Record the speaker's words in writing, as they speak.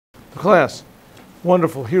The class.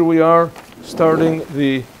 Wonderful. Here we are, starting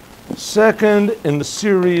the second in the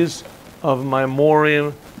series of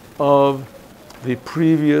Maimorim of the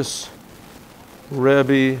previous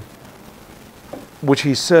Rebbe, which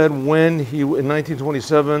he said when he, in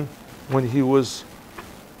 1927, when he was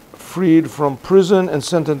freed from prison and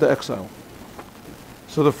sent into exile.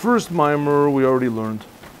 So the first mimer we already learned,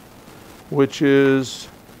 which is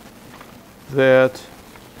that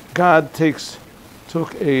God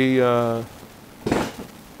took a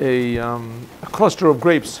cluster of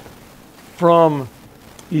grapes from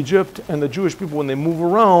Egypt, and the Jewish people, when they move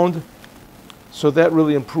around, so that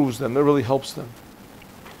really improves them, that really helps them.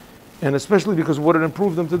 And especially because what it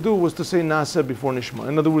improved them to do was to say Nasa before Nishma.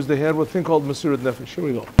 In other words, they had a thing called Mesirat Nefesh. Here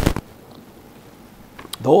we go.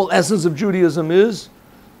 The whole essence of Judaism is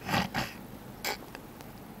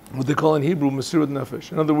what they call in Hebrew Mesirat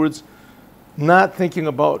Nefesh. In other words, not thinking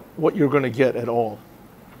about what you're going to get at all.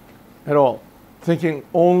 At all. Thinking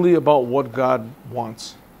only about what God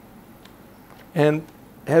wants. And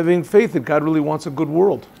having faith that God really wants a good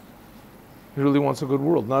world. He really wants a good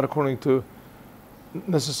world, not according to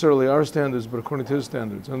necessarily our standards, but according to His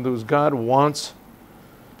standards. In other words, God wants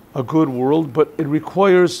a good world, but it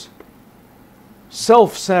requires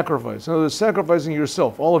self-sacrifice. In other words, sacrificing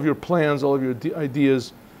yourself, all of your plans, all of your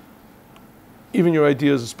ideas, even your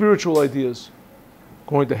ideas, spiritual ideas,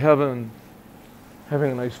 going to heaven,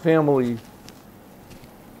 having a nice family,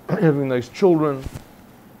 having nice children.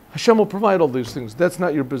 Hashem will provide all these things. That's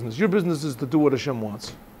not your business. Your business is to do what Hashem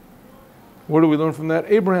wants. What do we learn from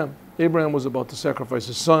that? Abraham was about to sacrifice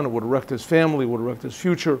his son. It would have wrecked his family, would have wrecked his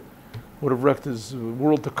future, would have wrecked his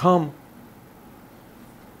world to come.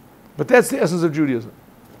 But that's the essence of Judaism.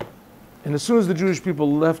 And as soon as the Jewish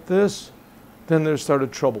people left this, then there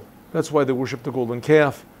started trouble. That's why they worshiped the golden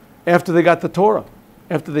calf. After they got the Torah,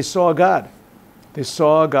 after they saw God. They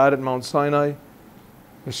saw God at Mount Sinai.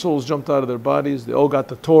 Their souls jumped out of their bodies. They all got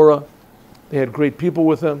the Torah. They had great people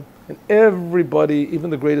with them. And everybody, even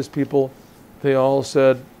the greatest people, they all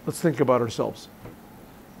said, let's think about ourselves.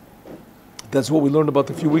 That's what we learned about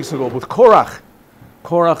a few weeks ago with Korach.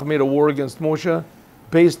 Korach made a war against Moshe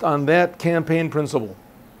based on that campaign principle.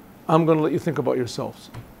 I'm going to let you think about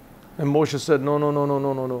yourselves. And Moshe said,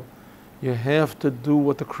 no. You have to do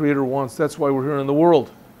what the Creator wants. That's why we're here in the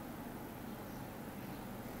world.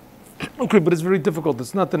 Okay, but it's very difficult.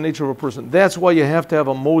 It's not the nature of a person. That's why you have to have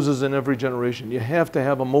a Moses in every generation. You have to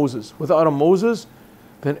have a Moses. Without a Moses,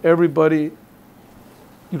 then everybody,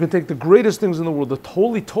 you can take the greatest things in the world, the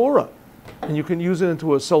holy Torah, and you can use it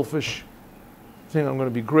into a selfish thing. I'm going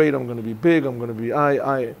to be great. I'm going to be big. I'm going to be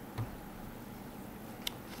I.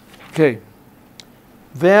 Okay.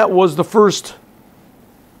 That was the first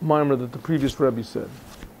mimer that the previous Rebbe said.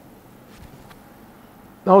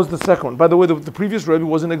 That was the second one. By the way, the previous Rebbe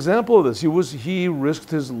was an example of this. He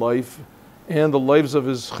risked his life and the lives of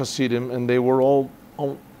his Chassidim, and they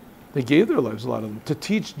gave their lives, a lot of them, to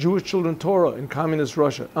teach Jewish children Torah in communist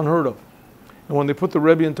Russia, unheard of. And when they put the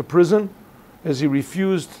Rebbe into prison, as he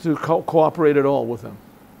refused to cooperate at all with them,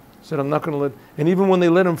 he said, I'm not going to let, and even when they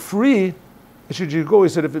let him free, should you go, he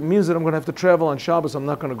said, if it means that I'm going to have to travel on Shabbos, I'm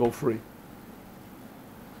not going to go free.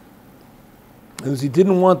 Because he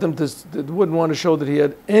didn't want them to, wouldn't want to show that he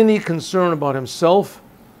had any concern about himself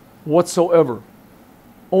whatsoever.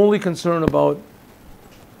 Only concern about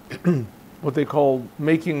what they call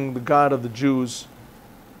making the God of the Jews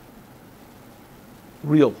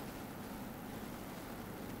real.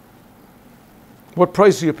 What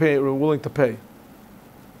price are you willing to pay?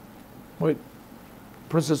 Wait,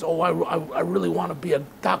 Prince says, I really want to be a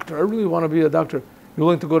doctor. I really want to be a doctor. You're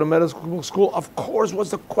willing to go to medical school? Of course. What's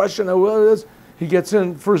the question? He gets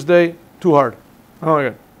in, first day, too hard. Oh my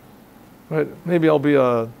God. Right? Maybe I'll be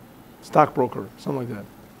a stockbroker, something like that.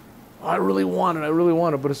 I really want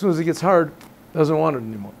it. But as soon as it gets hard, doesn't want it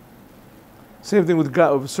anymore. Same thing with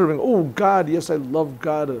God, serving. Oh, God, yes, I love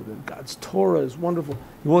God. God's Torah is wonderful.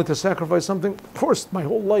 You're willing to sacrifice something? Of course, my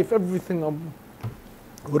whole life, everything.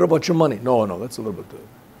 What about your money? No, that's a little bit.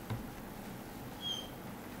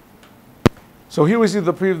 So here we see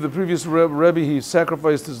the previous Rebbe, he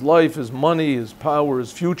sacrificed his life, his money, his power, his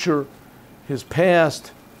future, his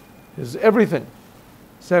past, his everything.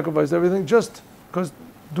 Sacrificed everything just because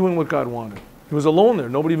doing what God wanted. He was alone there.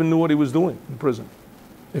 Nobody even knew what he was doing in prison.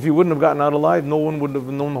 If he wouldn't have gotten out alive, no one would have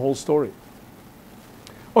known the whole story.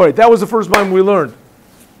 All right, that was the first time we learned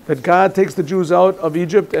that God takes the Jews out of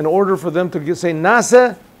Egypt in order for them to say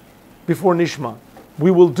Nasa before Nishma. We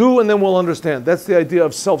will do and then we'll understand. That's the idea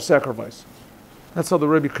of self-sacrifice. That's how the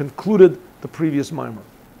Rebbe concluded the previous mimer.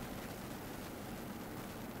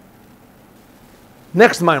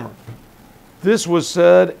 Next mimer. This was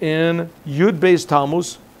said in Yud Beis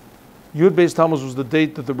Tammuz. Yud Beis Tammuz was the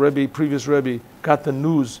date that the previous Rebbe, got the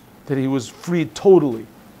news that he was freed totally.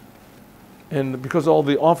 And because all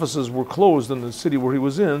the offices were closed in the city where he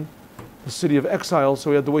was in, the city of exile,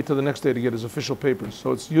 so he had to wait till the next day to get his official papers.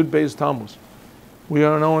 So it's Yud Beis Tammuz. We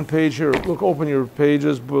are now on page here. Look, open your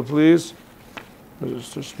pages, please.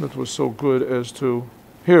 Mr. Smith was so good as to...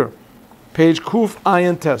 Here, page Kuf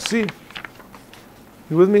Ayin Tes. See?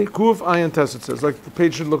 You with me? Kuf Ayin Tes, it says. Like the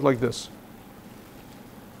page should look like this.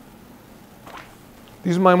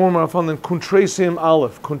 These are my moment I found in Kuntresim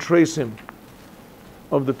Aleph, Kuntresim,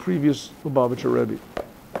 of the previous Lubavitcher Rebbe.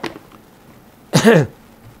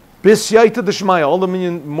 Bisyaita Deshmaya. All the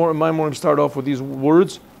Maimorim start off with these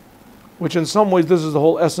words, which in some ways this is the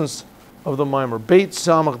whole essence of the Maimor. Beit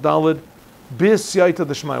Samach Dalid, Bisyaita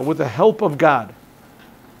Deshmaya, with the help of God.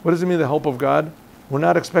 What does it mean, the help of God? We're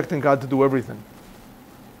not expecting God to do everything.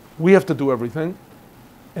 We have to do everything,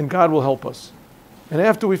 and God will help us. And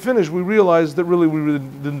after we finish, we realize that really we really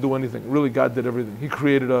didn't do anything. Really, God did everything. He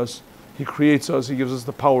created us. He creates us. He gives us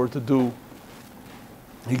the power to do.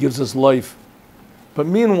 He gives us life. But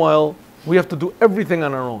meanwhile, we have to do everything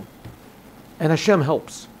on our own. And Hashem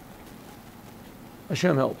helps.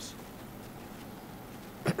 Hashem helps.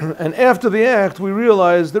 And after the act, we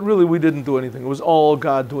realized that really we didn't do anything. It was all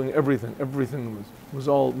God doing everything. Everything was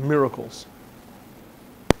all miracles.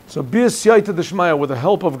 So, B'yasyaita d'shmaya, with the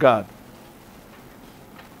help of God.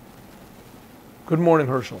 Good morning,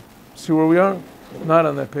 Herschel. See where we are? Not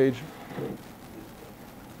on that page.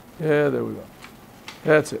 Yeah, there we go.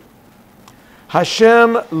 That's it.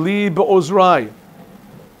 Hashem li be'ozrai,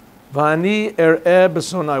 v'ani er'eh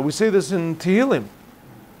b'sonai. We say this in Tehillim,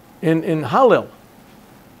 in Hallel.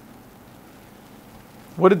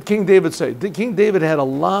 What did King David say? King David had a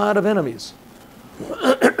lot of enemies.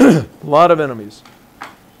 A lot of enemies.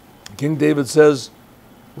 King David says,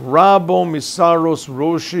 Rabo misaros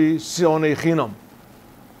roshi sionei chinam.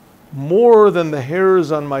 More than the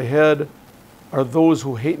hairs on my head are those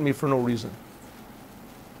who hate me for no reason.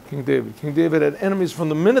 King David. King David had enemies from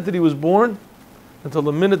the minute that he was born until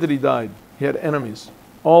the minute that he died. He had enemies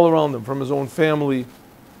all around him, from his own family,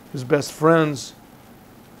 his best friends.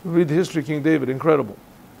 Read the history of King David, incredible.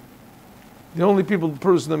 The only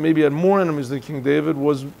person that maybe had more enemies than King David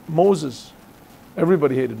was Moses.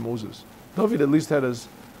 Everybody hated Moses. David at least had his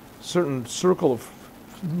certain circle of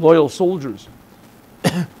loyal soldiers.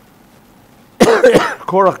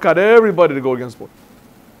 Korach got everybody to go against him.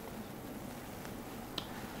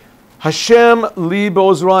 Hashem li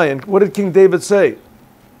be'ozrai. And what did King David say?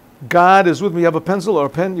 God is with me. You have a pencil or a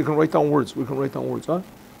pen? You can write down words. We can write down words, huh?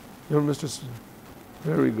 You're Mr.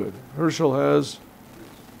 Very good. Herschel has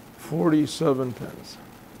 47 pens.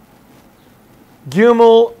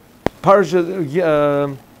 Gimel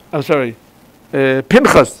Parsha,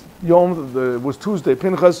 Pinchas. Yom was Tuesday.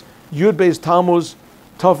 Pinchas, Yud Beis Tammuz,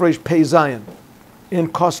 Tafresh Pei Zayin, in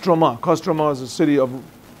Kostroma. Kostroma is a city of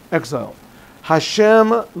exile.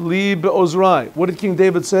 Hashem li be'ozrai. What did King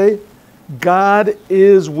David say? God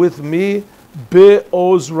is with me,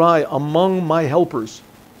 be'ozrai, among my helpers.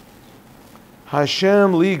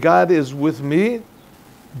 Hashem li, God is with me,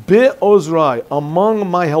 be'ozrai, among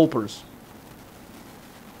my helpers.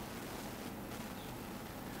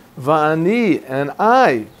 Va'ani, and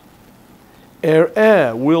I,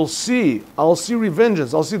 er'eh, will see. I'll see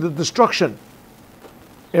revengeance. I'll see the destruction.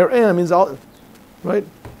 Er'eh means right?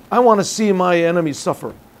 I want to see my enemies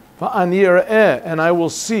suffer. Va'ani er'eh, and I will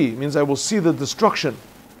see, means I will see the destruction.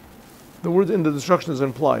 The word in the destruction is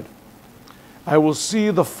implied. I will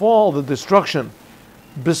see the fall, the destruction,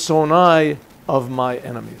 bisonai, of my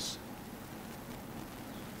enemies.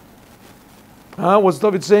 What's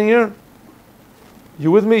David saying here?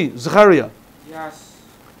 You with me? Zechariah. Yes.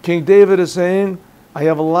 King David is saying, I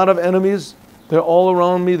have a lot of enemies. They're all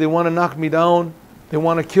around me. They want to knock me down. They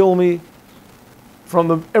want to kill me.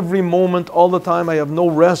 From every moment, all the time, I have no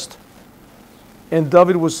rest. And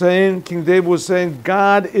David was saying, King David was saying,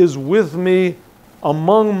 God is with me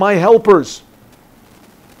among my helpers.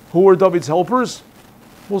 Who are David's helpers?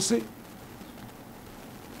 We'll see.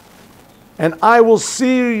 And I will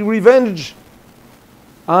see revenge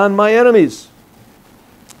on my enemies.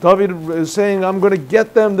 David is saying, I'm going to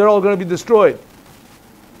get them. They're all going to be destroyed.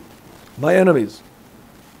 My enemies.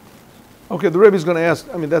 Okay, the Rebbe is going to ask,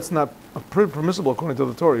 that's not permissible according to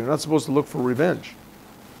the Torah. You're not supposed to look for revenge.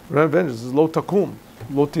 Revenge is lo takum,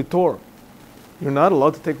 lo titor. You're not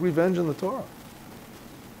allowed to take revenge in the Torah.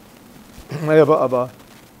 I have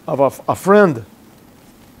a friend.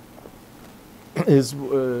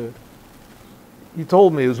 He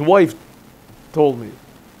told me, his wife told me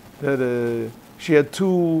that she had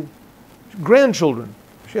two grandchildren.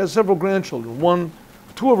 She has several grandchildren.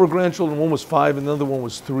 Two of her grandchildren, one was 5 and the other one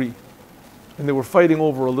was 3. And they were fighting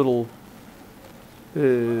over a little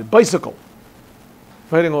bicycle.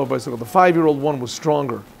 Fighting over a bicycle. The 5-year-old one was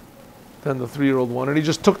stronger than the 3-year-old one, and he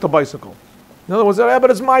just took the bicycle. The other one said,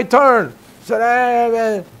 but it's my turn. He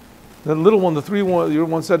said, The little one, the 3-year-old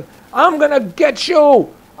one said, I'm going to get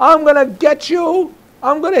you. I'm going to get you.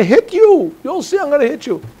 I'm going to hit you. You'll see I'm going to hit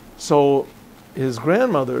you. So his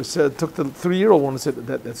grandmother took the 3-year-old one and said,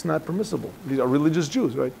 that's not permissible. These are religious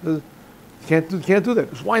Jews, right? You can't do that.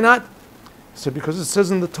 Said, why not? He said, because it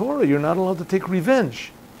says in the Torah, you're not allowed to take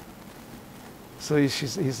revenge. So he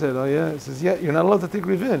said, oh yeah? He says, yeah, you're not allowed to take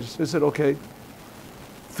revenge. So he said, okay.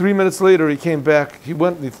 3 minutes later, he came back. He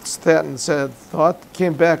went and he sat and thought,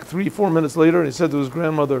 came back 3-4 minutes later, and he said to his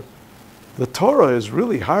grandmother, the Torah is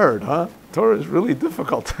really hard, huh? Torah is really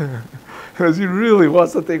difficult. Because he really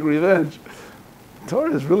wants to take revenge.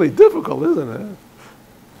 Torah is really difficult, isn't it?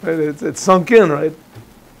 Right? It's sunk in, right?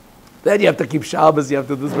 Then you have to keep Shabbos, you have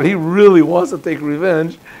to do this, but he really wants to take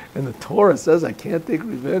revenge. And the Torah says, I can't take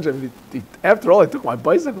revenge. I mean, after all, I took my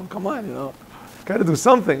bicycle. Come on, got to do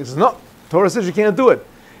something. He says, no, Torah says you can't do it.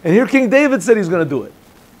 And here King David said he's going to do it.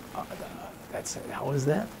 How is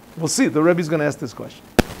that? We'll see. The Rebbe's going to ask this question.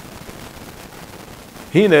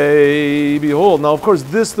 Hine, behold. Now, of course,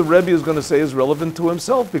 this the Rebbe is going to say is relevant to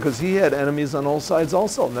himself because he had enemies on all sides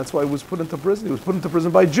also. And that's why he was put into prison. He was put into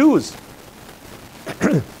prison by Jews.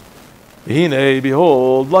 Hine,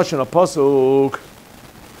 behold, Lashon HaPasuk,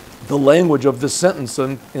 the language of this sentence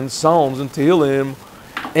in Psalms and Tehillim,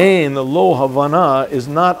 Ein lo Havana is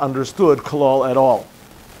not understood kalal at all.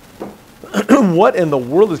 What in the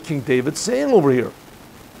world is King David saying over here?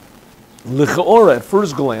 L'chaora, at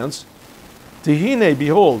first glance, Tehine,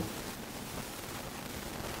 behold,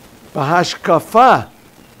 Bahashkafa.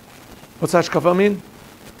 What's hashkafa mean?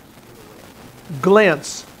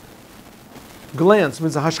 Glance. Glance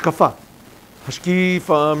means a hashkafa.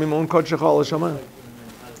 Hashkifa mimon kod shechal shamayim.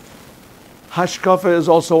 Hashkafa is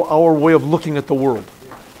also our way of looking at the world.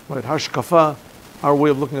 Right? Hashkafa, our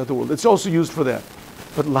way of looking at the world. It's also used for that.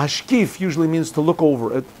 But lashkif usually means to look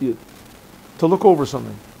over. To look over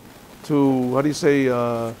something. To, how do you say,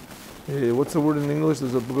 what's the word in English?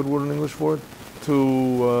 There's a good word in English for it.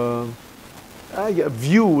 To,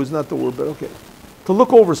 view is not the word, but okay. To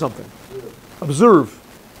look over something. Observe.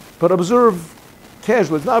 But observe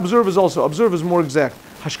casually. It's not observe is also. Observe is more exact.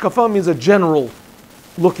 Hashkafa means a general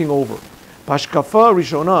looking over. Hashkafa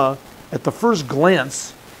Rishonah, at the first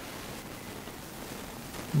glance,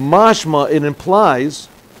 mashma, it implies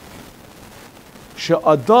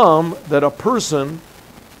she'adam, that a person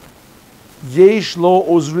yesh lo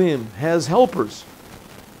ozrim, has helpers.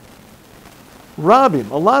 Rabim,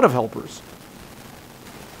 a lot of helpers.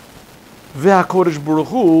 Ve'hakodesh Baruch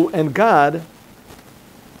Hu, and God,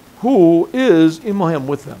 who is imahem,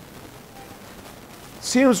 with them.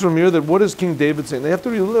 Seems from here that what is King David saying? They have to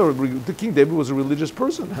realize King David was a religious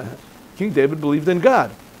person. King David believed in God,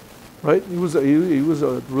 right? He was a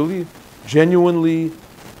really genuinely,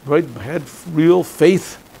 right, had real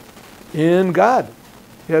faith in God.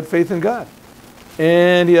 He had faith in God,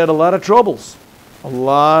 and he had a lot of troubles, a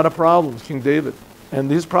lot of problems. King David, and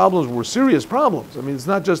these problems were serious problems. I mean, it's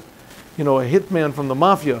not just a hitman from the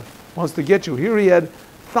mafia wants to get you. Here he had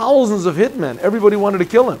thousands of hitmen. Everybody wanted to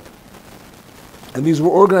kill him. And these were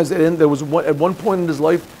organized, and there was at one point in his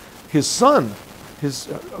life, his son,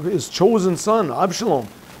 his chosen son, Absalom,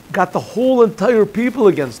 got the whole entire people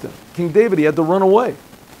against him. King David, he had to run away.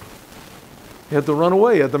 He had to run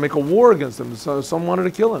away. He had to make a war against him. So some wanted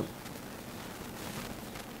to kill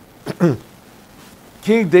him.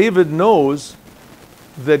 King David knows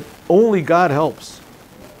that only God helps.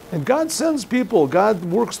 And God sends people. God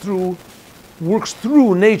works through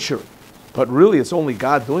nature. But really, it's only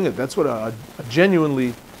God doing it. That's what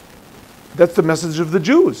that's the message of the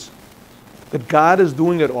Jews. That God is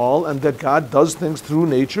doing it all, and that God does things through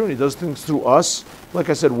nature, and He does things through us. Like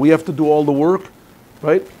I said, we have to do all the work,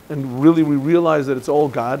 right? And really, we realize that it's all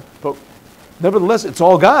God. But nevertheless, it's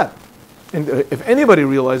all God. And if anybody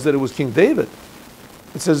realized that, it was King David.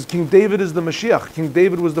 It says King David is the Mashiach. King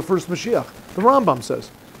David was the first Mashiach. The Rambam says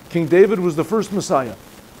King David was the first Messiah.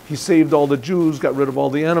 He saved all the Jews, got rid of all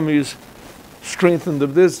the enemies, strengthened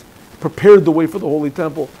of this, prepared the way for the Holy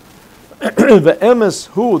Temple. The emes,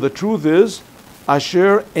 who the truth is,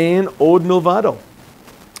 Asher ein od milvado.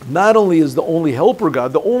 Not only is the only helper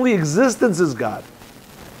God, the only existence is God.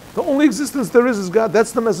 The only existence there is God.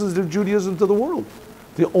 That's the message of Judaism to the world.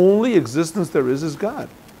 The only existence there is God.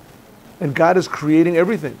 And God is creating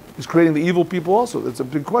everything. He's creating the evil people also. That's a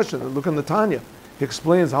big question. Look in the Tanya. He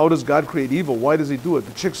explains how does God create evil? Why does he do it?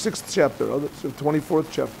 The 6th chapter, the 24th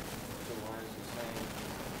chapter.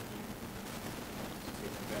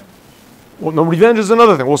 Well, no, revenge is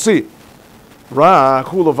another thing. We'll see. Ra,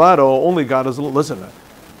 Kulavado, only God is... Listen,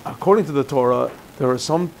 according to the Torah, there are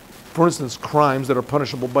some, for instance, crimes that are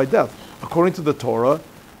punishable by death. According to the Torah,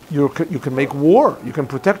 you can make war. You can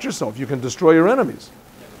protect yourself. You can destroy your enemies.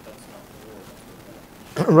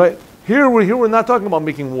 Right? Here we're not talking about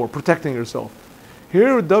making war, protecting yourself.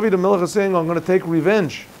 Here, David HaMelech is saying, I'm going to take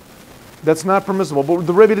revenge. That's not permissible. But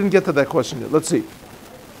the Rebbe didn't get to that question yet. Let's see.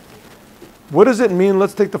 What does it mean?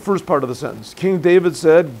 Let's take the first part of the sentence. King David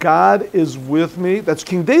said, God is with me. That's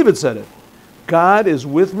King David said it. God is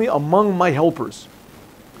with me among my helpers.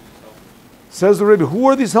 Says the Rebbe, who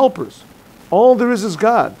are these helpers? All there is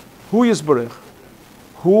God. Hu Yisbarech.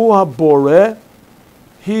 Hu HaBoreh.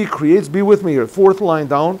 He creates. Be with me here. 4th line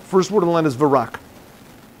down. First word in the line is Varak.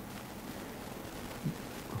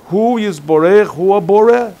 Hu Yisbarech. Hu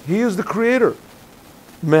HaBoreh. He is the creator.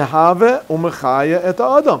 Mehave u'mechaya et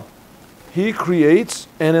Adam. He creates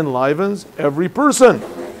and enlivens every person.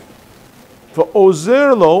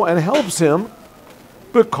 V'ozer lo, and helps him.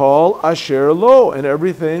 B'kol asher lo, and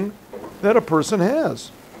everything that a person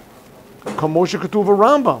has. Kamosha Ketuva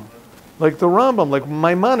Rambam. Like the Rambam, like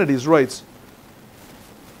Maimonides writes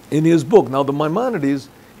in his book. Now the Maimonides,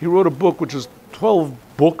 he wrote a book which is 12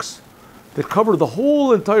 books that cover the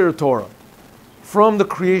whole entire Torah. From the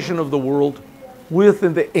creation of the world,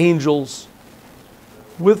 within the angels,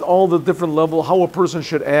 with all the different levels, how a person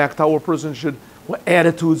should act, how a person should, what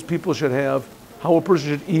attitudes people should have, how a person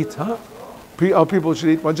should eat, how people should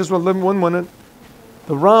eat. Just let me 1 minute.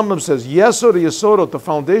 The Rambam says, Yesod Yesodot, the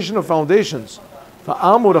foundation of foundations, the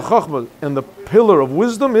Amud HaChachma, and the pillar of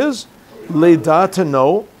wisdom is Leida, to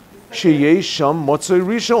know, Sheyesh Sham Motzei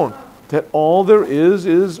Rishon, that all there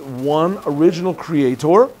is one original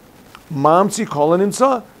creator, Mamtzi Kol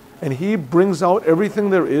Nimtza, and he brings out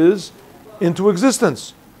everything there is into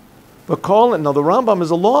existence. Now the Rambam is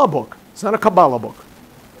a law book. It's not a Kabbalah book.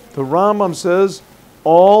 The Rambam says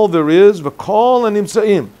all there is, v'kol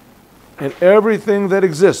nimtzaim, and everything that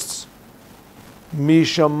exists,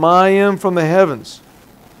 mishamayim, from the heavens,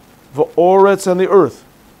 v'oretz, and the earth,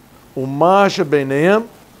 uma shebeneim,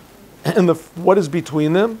 and what is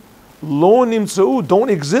between them, lo nimtzau, don't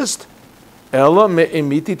exist, ela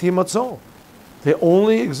me'emiti timatzol. They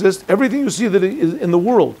only exist. Everything you see that is in the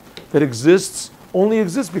world that exists only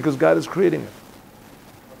exists because God is creating it.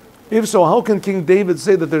 If so, how can King David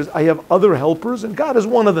say that I have other helpers and God is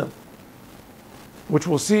one of them? Which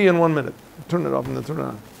we'll see in 1 minute. Turn it off and then turn it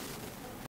on.